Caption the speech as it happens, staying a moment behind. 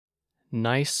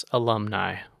Nice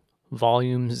Alumni,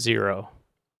 Volume 0.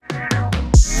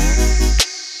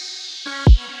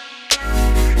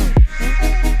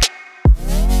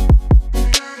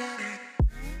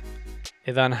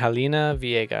 Evangelina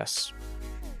Villegas,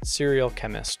 serial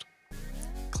chemist,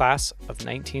 class of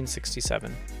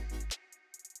 1967.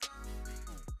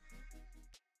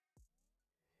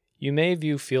 You may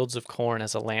view fields of corn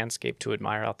as a landscape to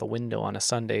admire out the window on a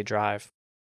Sunday drive.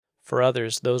 For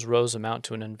others, those rows amount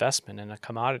to an investment in a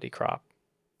commodity crop,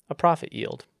 a profit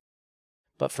yield.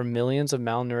 But for millions of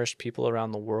malnourished people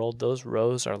around the world, those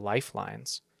rows are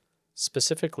lifelines,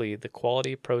 specifically the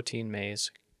quality protein maize,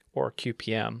 or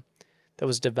QPM, that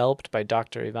was developed by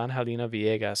Dr. Evangelina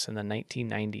Villegas in the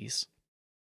 1990s.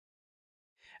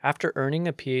 After earning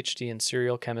a PhD in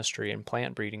cereal chemistry and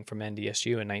plant breeding from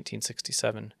NDSU in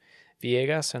 1967,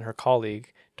 Villegas and her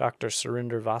colleague, Dr.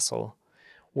 Surinder Vassal,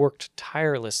 worked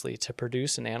tirelessly to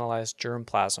produce and analyze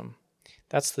germplasm.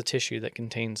 That's the tissue that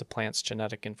contains a plant's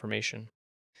genetic information.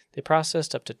 They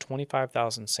processed up to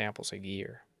 25,000 samples a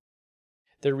year.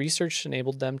 Their research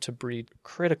enabled them to breed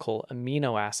critical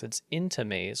amino acids into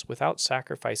maize without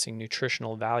sacrificing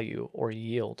nutritional value or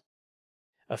yield,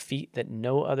 a feat that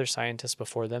no other scientists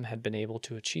before them had been able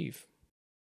to achieve.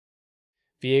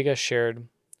 Villegas shared,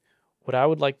 "What I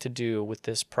would like to do with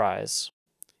this prize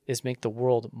is make the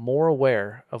world more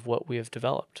aware of what we have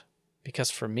developed, because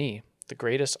for me, the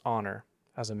greatest honor,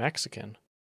 as a Mexican,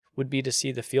 would be to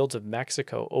see the fields of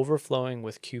Mexico overflowing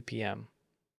with QPM."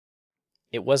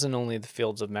 It wasn't only the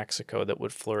fields of Mexico that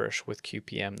would flourish with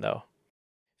QPM, though.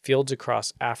 Fields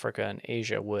across Africa and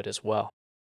Asia would as well.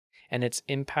 And its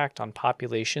impact on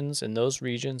populations in those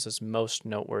regions is most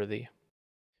noteworthy.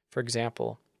 For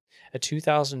example, a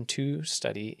 2002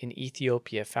 study in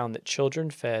Ethiopia found that children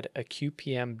fed a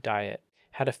QPM diet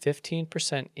had a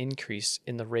 15% increase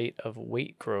in the rate of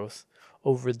weight growth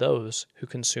over those who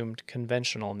consumed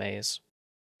conventional maize.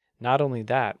 Not only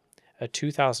that, a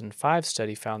 2005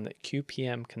 study found that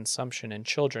QPM consumption in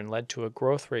children led to a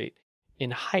growth rate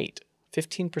in height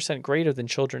 15% greater than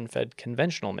children fed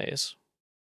conventional maize.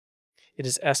 It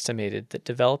is estimated that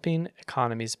developing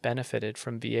economies benefited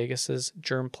from Villegas'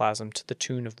 germplasm to the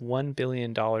tune of $1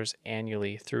 billion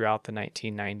annually throughout the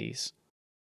 1990s.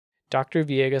 Dr.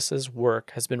 Villegas'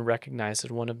 work has been recognized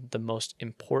as one of the most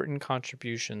important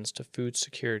contributions to food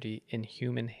security in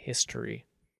human history.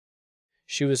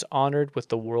 She was honored with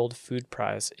the World Food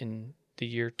Prize in the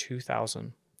year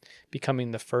 2000,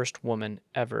 becoming the first woman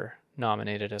ever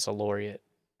nominated as a laureate.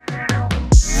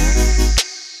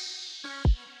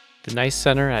 The NICE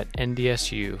Center at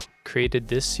NDSU created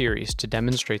this series to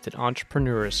demonstrate that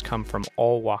entrepreneurs come from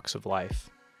all walks of life.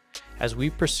 As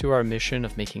we pursue our mission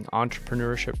of making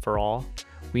entrepreneurship for all,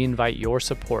 we invite your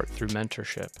support through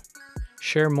mentorship.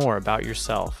 Share more about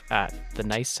yourself at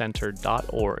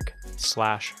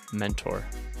thenicecenter.org/mentor.